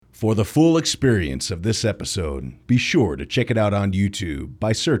For the full experience of this episode, be sure to check it out on YouTube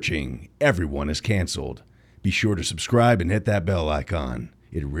by searching Everyone is Canceled. Be sure to subscribe and hit that bell icon.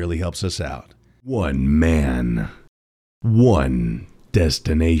 It really helps us out. One man, one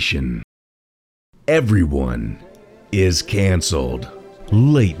destination. Everyone is Canceled.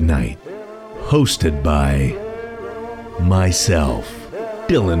 Late night. Hosted by myself,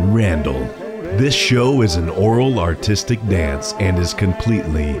 Dylan Randall. This show is an oral artistic dance and is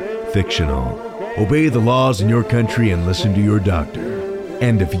completely fictional. Obey the laws in your country and listen to your doctor.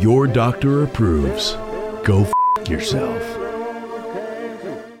 And if your doctor approves, go f*** yourself.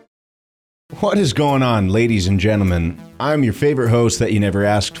 What is going on, ladies and gentlemen? I'm your favorite host that you never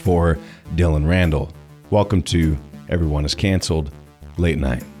asked for, Dylan Randall. Welcome to Everyone is Canceled Late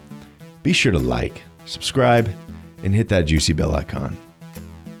Night. Be sure to like, subscribe, and hit that juicy bell icon.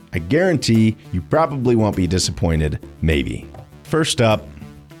 I guarantee you probably won't be disappointed, maybe. First up,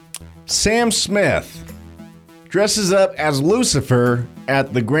 Sam Smith dresses up as Lucifer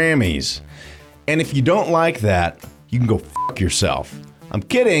at the Grammys. And if you don't like that, you can go f*** yourself. I'm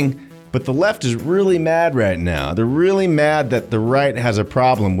kidding, but the left is really mad right now. They're really mad that the right has a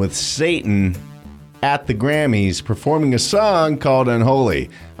problem with Satan at the Grammys performing a song called Unholy.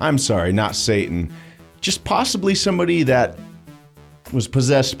 I'm sorry, not Satan. Just possibly somebody that was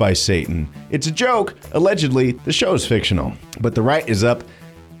possessed by Satan. It's a joke. Allegedly, the show is fictional. But the right is up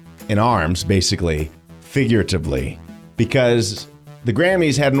in arms, basically, figuratively, because the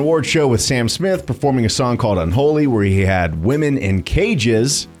Grammys had an award show with Sam Smith performing a song called Unholy, where he had women in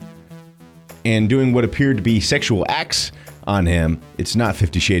cages and doing what appeared to be sexual acts on him. It's not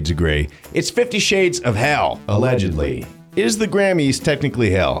 50 Shades of Grey. It's 50 Shades of Hell, allegedly. Is the Grammys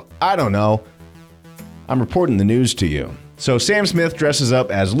technically hell? I don't know. I'm reporting the news to you. So Sam Smith dresses up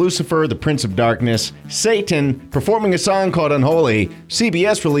as Lucifer, the Prince of Darkness, Satan, performing a song called Unholy.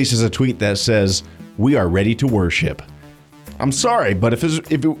 CBS releases a tweet that says, "We are ready to worship." I'm sorry, but if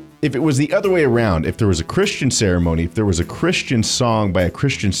it was the other way around, if there was a Christian ceremony, if there was a Christian song by a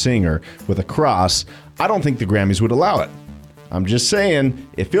Christian singer with a cross, I don't think the Grammys would allow it. I'm just saying,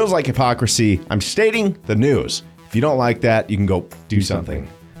 it feels like hypocrisy. I'm stating the news. If you don't like that, you can go do something.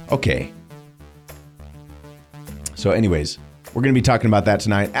 Okay. So anyways, we're going to be talking about that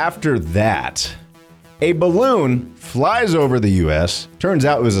tonight. After that, a balloon flies over the U.S. Turns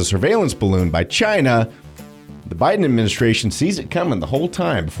out it was a surveillance balloon by China. The Biden administration sees it coming the whole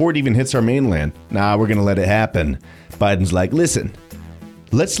time before it even hits our mainland. Nah, we're going to let it happen. Biden's like, listen,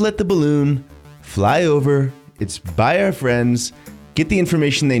 let's let the balloon fly over. It's by our friends. Get the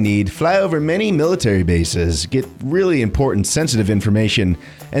information they need, fly over many military bases, get really important, sensitive information,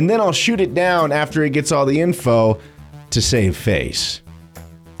 and then I'll shoot it down after it gets all the info to save face.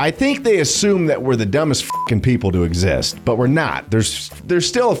 I think they assume that we're the dumbest fucking people to exist, but we're not. There's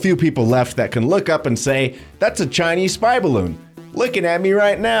still a few people left that can look up and say, that's a Chinese spy balloon looking at me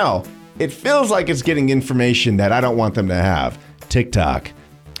right now. It feels like it's getting information that I don't want them to have. TikTok.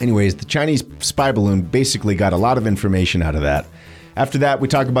 Anyways, the Chinese spy balloon basically got a lot of information out of that. After that, we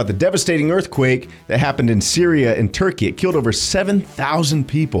talk about the devastating earthquake that happened in Syria and Turkey. It killed over 7,000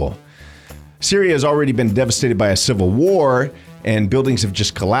 people. Syria has already been devastated by a civil war, and buildings have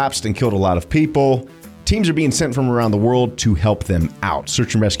just collapsed and killed a lot of people. Teams are being sent from around the world to help them out,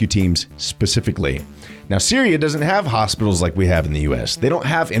 search and rescue teams specifically. Now, Syria doesn't have hospitals like we have in the U.S. They don't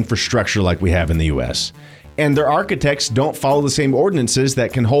have infrastructure like we have in the U.S. And their architects don't follow the same ordinances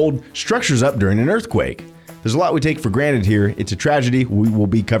that can hold structures up during an earthquake. There's a lot we take for granted here. It's a tragedy. We will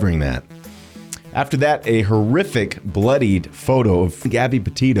be covering that. After that, a horrific, bloodied photo of Gabby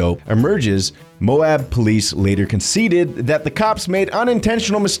Petito emerges. Moab police later conceded that the cops made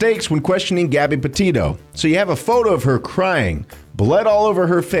unintentional mistakes when questioning Gabby Petito. So you have a photo of her crying, blood all over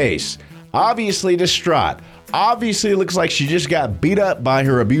her face, obviously distraught. Obviously looks like she just got beat up by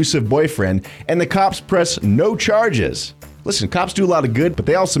her abusive boyfriend, and the cops press no charges. Listen, cops do a lot of good, but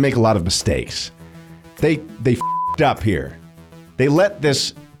they also make a lot of mistakes. They f***ed up here. They let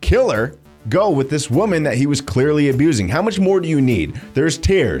this killer go with this woman that he was clearly abusing. How much more do you need? There's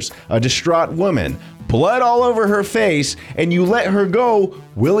tears, a distraught woman, blood all over her face, and you let her go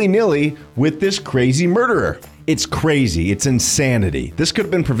willy-nilly with this crazy murderer. It's crazy. It's insanity. This could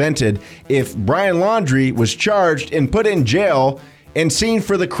have been prevented if Brian Laundrie was charged and put in jail and seen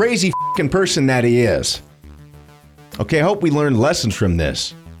for the crazy f***ing person that he is. Okay, I hope we learned lessons from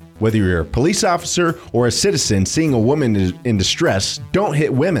this. Whether you're a police officer or a citizen seeing a woman in distress, don't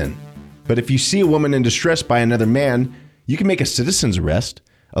hit women. But if you see a woman in distress by another man, you can make a citizen's arrest,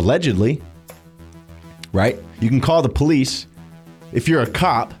 allegedly, right? You can call the police. If you're a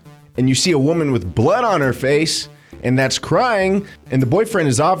cop and you see a woman with blood on her face and that's crying, and the boyfriend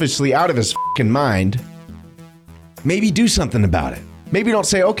is obviously out of his fucking mind, maybe do something about it. Maybe don't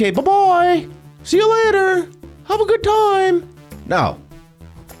say, okay, bye-bye, see you later, have a good time. No.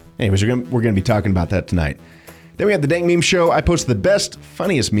 Anyways, we're gonna be talking about that tonight. Then we have the Dank Meme Show. I post the best,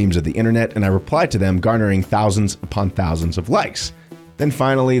 funniest memes of the internet, and I reply to them, garnering thousands upon thousands of likes. Then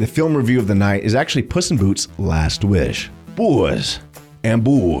finally, the film review of the night is actually Puss in Boots' Last Wish. Boys and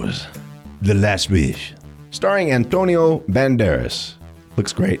Boys, The Last Wish. Starring Antonio Banderas.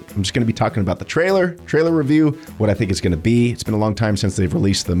 Looks great. I'm just going to be talking about the trailer review, what I think it's going to be. It's been a long time since they've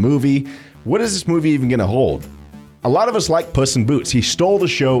released the movie. What is this movie even going to hold? A lot of us like Puss in Boots. He stole the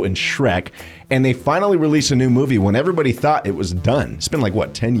show in Shrek, and they finally released a new movie when everybody thought it was done. It's been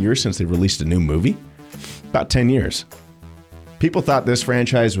like, 10 years since they released a new movie? About 10 years. People thought this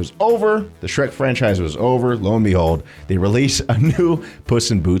franchise was over. The Shrek franchise was over. Lo and behold, they release a new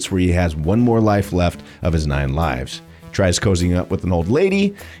Puss in Boots where he has one more life left of his 9 lives. Tries cozying up with an old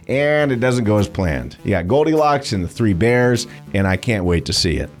lady, and it doesn't go as planned. You got Goldilocks and the 3 bears, and I can't wait to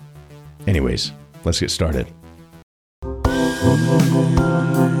see it. Anyways, let's get started.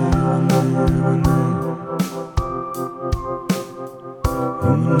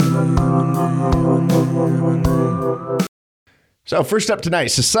 So first up tonight,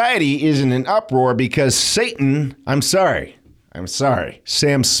 society is in an uproar because Sam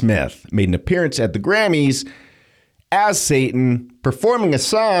Smith made an appearance at the Grammys as Satan, performing a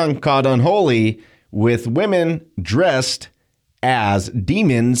song called Unholy with women dressed as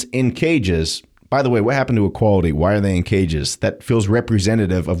demons in cages. By the way, what happened to equality? Why are they in cages? That feels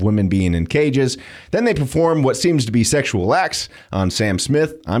representative of women being in cages. Then they perform what seems to be sexual acts on Sam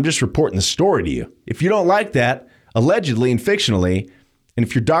Smith. I'm just reporting the story to you. If you don't like that, allegedly and fictionally, and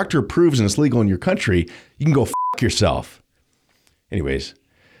if your doctor approves and it's legal in your country, you can go fuck yourself. Anyways,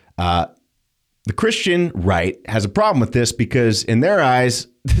 the Christian right has a problem with this because in their eyes,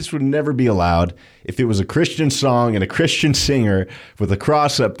 this would never be allowed if it was a Christian song and a Christian singer with a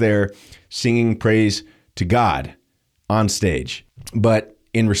cross up there singing praise to God on stage. But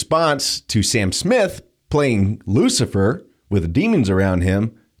in response to Sam Smith playing Lucifer with demons around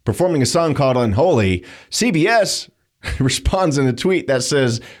him, performing a song called Unholy, CBS responds in a tweet that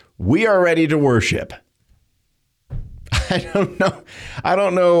says, "We are ready to worship." I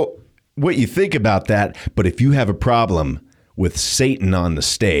don't know what you think about that, but if you have a problem with Satan on the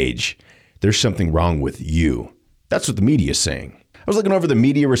stage, there's something wrong with you. That's what the media is saying. I was looking over the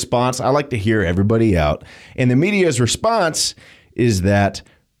media response. I like to hear everybody out. And the media's response is that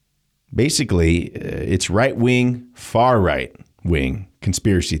basically it's right-wing, far right-wing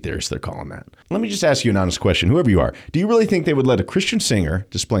conspiracy theorists, they're calling that. Let me just ask you an honest question, whoever you are. Do you really think they would let a Christian singer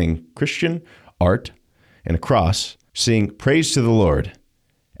displaying Christian art and a cross sing praise to the Lord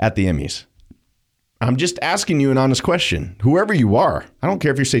at the Emmys? I'm just asking you an honest question. Whoever you are, I don't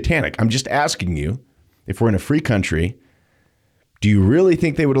care if you're satanic. I'm just asking you, if we're in a free country, do you really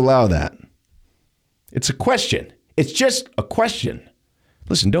think they would allow that? It's a question. It's just a question.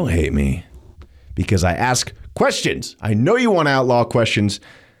 Listen, don't hate me because I ask questions. I know you want to outlaw questions,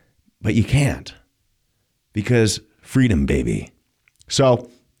 but you can't because freedom, baby. So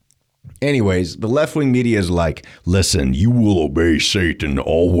anyways, the left-wing media is like, listen, you will obey Satan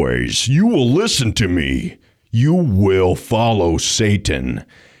always. You will listen to me. You will follow Satan.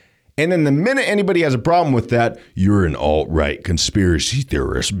 And then the minute anybody has a problem with that, you're an alt-right conspiracy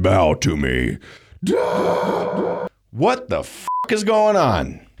theorist. Bow to me. What the fuck is going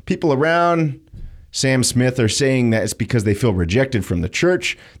on? People around Sam Smith are saying that it's because they feel rejected from the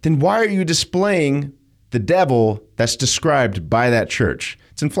church. Then why are you displaying the devil that's described by that church?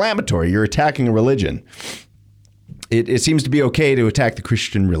 It's inflammatory. You're attacking a religion. It seems to be okay to attack the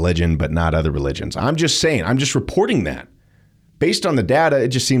Christian religion, but not other religions. I'm just saying, I'm just reporting that. Based on the data, it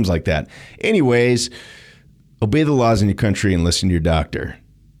just seems like that. Anyways, obey the laws in your country and listen to your doctor.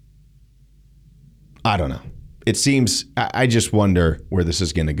 I don't know. It seems, I just wonder where this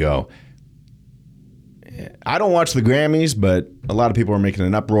is going to go. I don't watch the Grammys, but a lot of people are making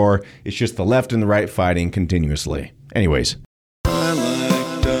an uproar. It's just the left and the right fighting continuously. Anyways. I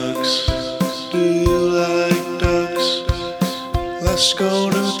like ducks. Do you like ducks? Let's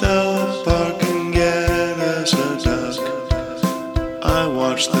go to the park and get us a duck. I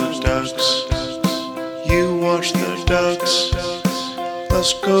watch the ducks. You watch the ducks.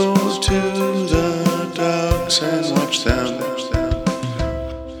 Let's go to the ducks and watch them.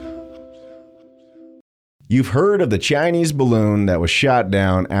 You've heard of the Chinese balloon that was shot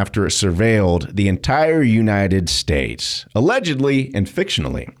down after it surveilled the entire United States, allegedly and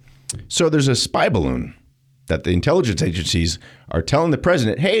fictionally. So there's a spy balloon that the intelligence agencies are telling the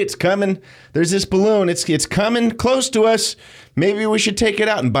president, hey, it's coming. There's this balloon. It's coming close to us. Maybe we should take it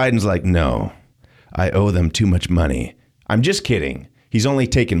out. And Biden's like, no, I owe them too much money. I'm just kidding. He's only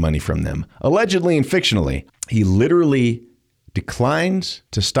taken money from them, allegedly and fictionally. He literally declines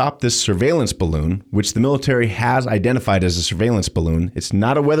to stop this surveillance balloon, which the military has identified as a surveillance balloon. It's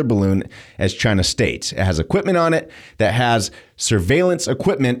not a weather balloon, as China states. It has equipment on it that has surveillance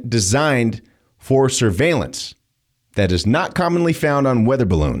equipment designed for surveillance that is not commonly found on weather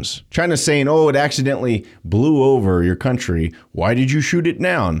balloons. China's saying, oh, it accidentally blew over your country. Why did you shoot it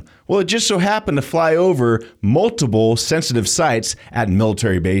down? Well, it just so happened to fly over multiple sensitive sites at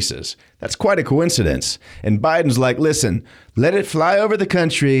military bases. That's quite a coincidence. And Biden's like, listen, let it fly over the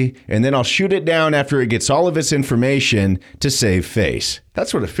country, and then I'll shoot it down after it gets all of its information to save face.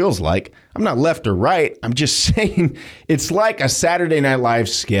 That's what it feels like. I'm not left or right. I'm just saying it's like a Saturday Night Live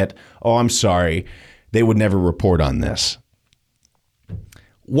skit. Oh, I'm sorry. They would never report on this.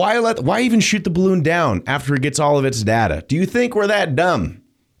 Why even shoot the balloon down after it gets all of its data? Do you think we're that dumb?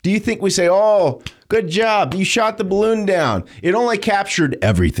 Do you think we say, oh, good job, you shot the balloon down. It only captured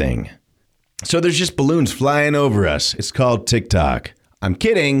everything. So there's just balloons flying over us. It's called TikTok. I'm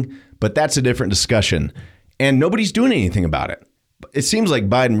kidding, but that's a different discussion. And nobody's doing anything about it. It seems like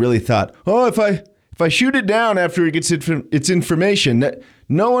Biden really thought, oh, if I shoot it down after it gets its information,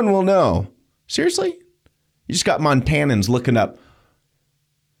 no one will know. Seriously? You just got Montanans looking up.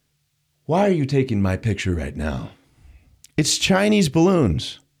 Why are you taking my picture right now? It's Chinese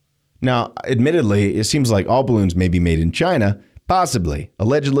balloons. Now, admittedly, it seems like all balloons may be made in China, possibly,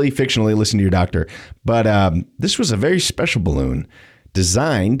 allegedly, fictionally, listen to your doctor. But this was a very special balloon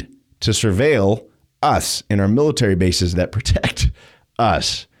designed to surveil us in our military bases that protect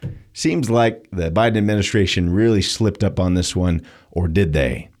us. Seems like the Biden administration really slipped up on this one, or did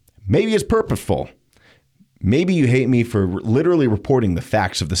they? Maybe it's purposeful. Maybe you hate me for literally reporting the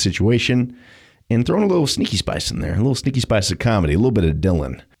facts of the situation and throwing a little sneaky spice in there, a little sneaky spice of comedy, a little bit of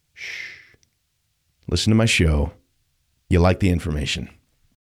Dylan. Shh. Listen to my show. You like the information.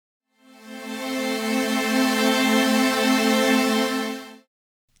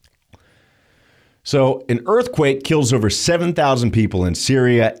 So an earthquake kills over 7,000 people in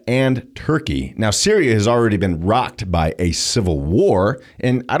Syria and Turkey. Now, Syria has already been rocked by a civil war,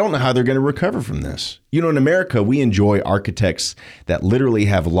 and I don't know how they're going to recover from this. You know, in America, we enjoy architects that literally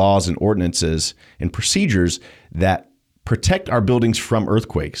have laws and ordinances and procedures that protect our buildings from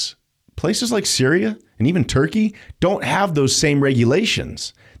earthquakes. Places like Syria and even Turkey don't have those same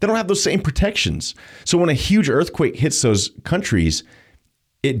regulations. They don't have those same protections. So when a huge earthquake hits those countries,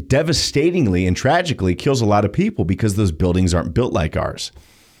 it devastatingly and tragically kills a lot of people because those buildings aren't built like ours.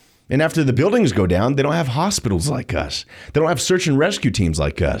 And after the buildings go down, they don't have hospitals like us. They don't have search and rescue teams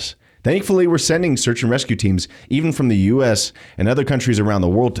like us. Thankfully, we're sending search and rescue teams even from the U.S. and other countries around the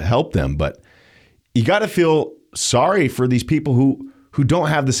world to help them. But you got to feel sorry for these people who don't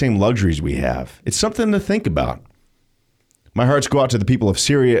have the same luxuries we have. It's something to think about. My hearts go out to the people of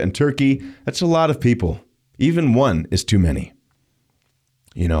Syria and Turkey. That's a lot of people. Even one is too many.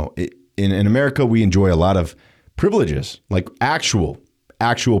 You know, in America, we enjoy a lot of privileges, like actual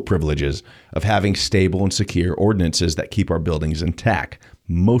privileges of having stable and secure ordinances that keep our buildings intact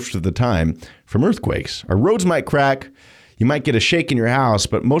most of the time from earthquakes. Our roads might crack. You might get a shake in your house,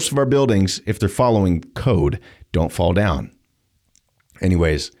 but most of our buildings, if they're following code, don't fall down.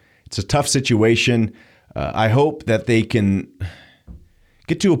 Anyways, it's a tough situation. I hope that they can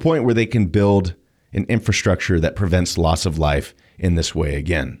get to a point where they can build an infrastructure that prevents loss of life in this way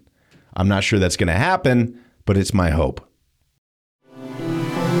again. I'm not sure that's going to happen, but it's my hope.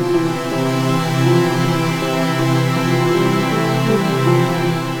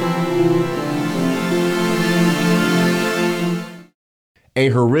 A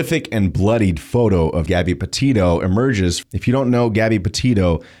horrific and bloodied photo of Gabby Petito emerges. If you don't know, Gabby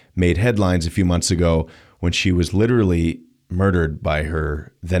Petito made headlines a few months ago when she was literally murdered by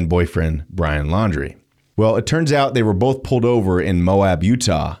her then boyfriend, Brian Laundrie. Well, it turns out they were both pulled over in Moab,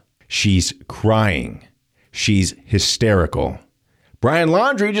 Utah. She's crying. She's hysterical. Brian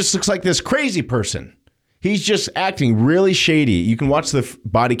Laundrie just looks like this crazy person. He's just acting really shady. You can watch the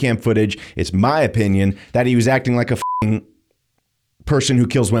body cam footage. It's my opinion that he was acting like a person who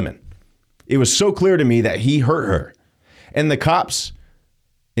kills women. It was so clear to me that he hurt her. And the cops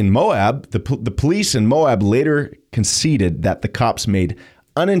in Moab, the police in Moab later conceded that the cops made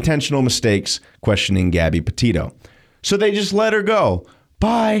unintentional mistakes questioning Gabby Petito. So they just let her go.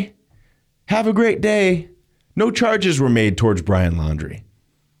 Bye. Have a great day. No charges were made towards Brian Laundrie.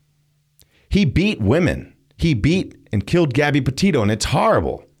 He beat women. He beat and killed Gabby Petito, and it's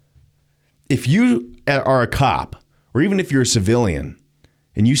horrible. If you are a cop, or even if you're a civilian,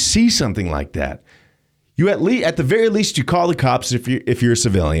 and you see something like that, you at the very least, you call the cops if you're a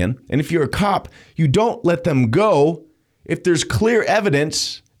civilian. And if you're a cop, you don't let them go if there's clear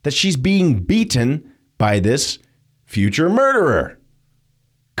evidence that she's being beaten by this future murderer.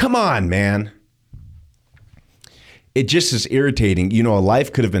 Come on, man. It just is irritating. A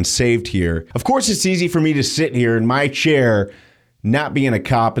life could have been saved here. Of course, it's easy for me to sit here in my chair, not being a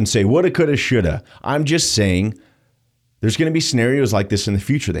cop, and say, woulda, coulda, shoulda. I'm just saying there's going to be scenarios like this in the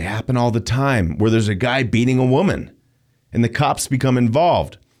future. They happen all the time where there's a guy beating a woman and the cops become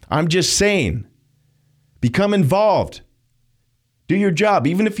involved. I'm just saying, become involved. Do your job.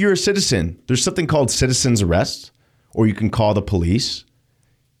 Even if you're a citizen, there's something called citizen's arrest, or you can call the police.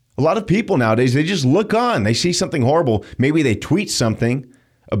 A lot of people nowadays, they just look on. They see something horrible. Maybe they tweet something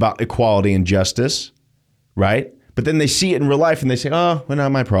about equality and justice, right? But then they see it in real life and they say, oh, well,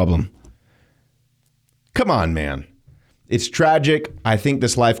 not my problem. Come on, man. It's tragic. I think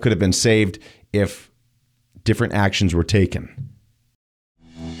this life could have been saved if different actions were taken.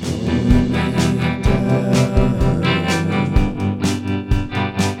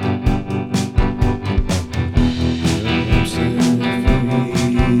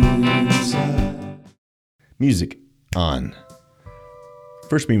 Music on.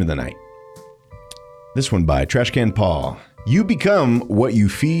 First meme of the night. This one by Trashcan Paul. You become what you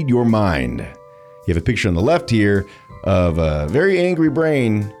feed your mind. You have a picture on the left here of a very angry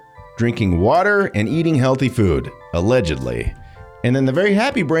brain drinking water and eating healthy food, allegedly. And then the very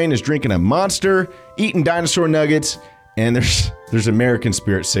happy brain is drinking a Monster, eating dinosaur nuggets, and there's American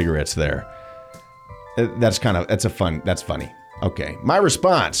Spirit cigarettes there. That's funny. Okay, my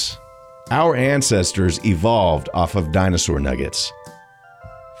response. Our ancestors evolved off of dinosaur nuggets.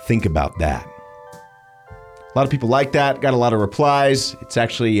 Think about that. A lot of people like that, got a lot of replies. It's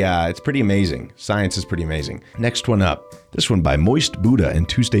actually, it's pretty amazing. Science is pretty amazing. Next one up. This one by Moist Buddha and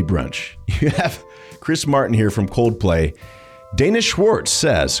Tuesday Brunch. You have Chris Martin here from Coldplay. Dana Schwartz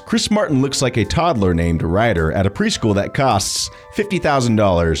says, Chris Martin looks like a toddler named Ryder at a preschool that costs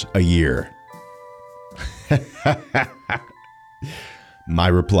 $50,000 a year. My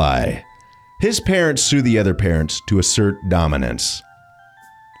reply. His parents sue the other parents to assert dominance.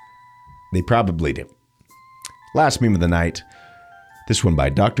 They probably do. Last meme of the night. This one by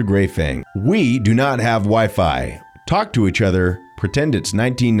Dr. Gray Fang. We do not have Wi-Fi. Talk to each other. Pretend it's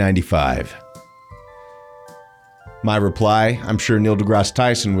 1995. My reply, I'm sure Neil deGrasse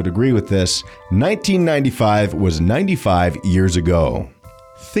Tyson would agree with this. 1995 was 95 years ago.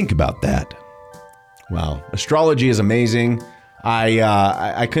 Think about that. Wow. Astrology is amazing.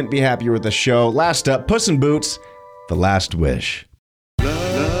 I couldn't be happier with the show. Last up, Puss in Boots, The Last Wish.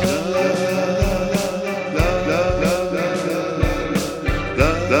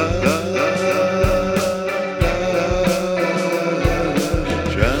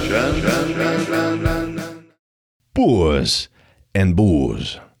 Puss and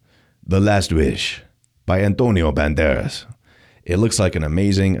Booze, The Last Wish by Antonio Banderas. It looks like an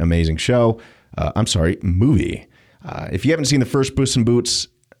amazing, amazing show. Movie. If you haven't seen the first Puss in Boots,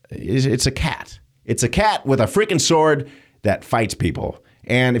 it's a cat. It's a cat with a freaking sword that fights people.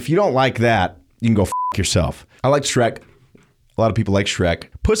 And if you don't like that, you can go f*** yourself. I like Shrek. A lot of people like Shrek.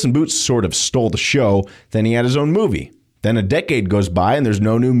 Puss in Boots sort of stole the show. Then he had his own movie. Then a decade goes by and there's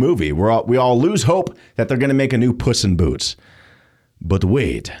no new movie. We all lose hope that they're going to make a new Puss in Boots. But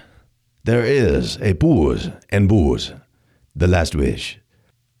wait, there is a Puss and Booze, The Last Wish.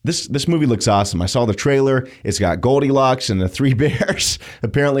 This movie looks awesome. I saw the trailer. It's got Goldilocks and the three bears.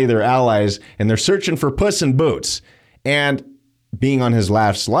 Apparently they're allies and they're searching for Puss in Boots. And being on his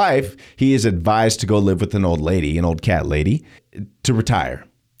last life, he is advised to go live with an old cat lady, to retire,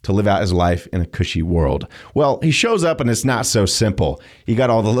 to live out his life in a cushy world. Well, he shows up and it's not so simple. You got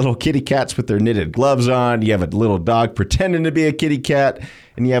all the little kitty cats with their knitted gloves on. You have a little dog pretending to be a kitty cat.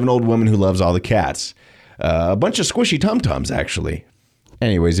 And you have an old woman who loves all the cats. A bunch of squishy tum-tums, actually.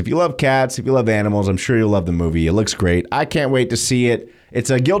 Anyways, if you love cats, if you love animals, I'm sure you'll love the movie. It looks great. I can't wait to see it.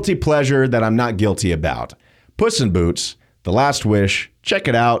 It's a guilty pleasure that I'm not guilty about. Puss in Boots, The Last Wish. Check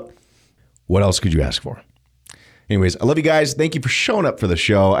it out. What else could you ask for? Anyways, I love you guys. Thank you for showing up for the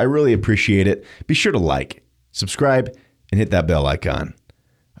show. I really appreciate it. Be sure to like, subscribe, and hit that bell icon.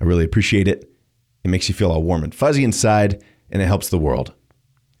 I really appreciate it. It makes you feel all warm and fuzzy inside, and it helps the world.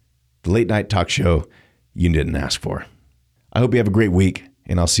 The late night talk show you didn't ask for. I hope you have a great week,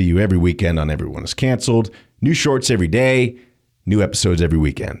 and I'll see you every weekend on Everyone is Canceled. New shorts every day, new episodes every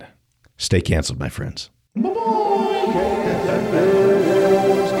weekend. Stay canceled, my friends. Bye-bye.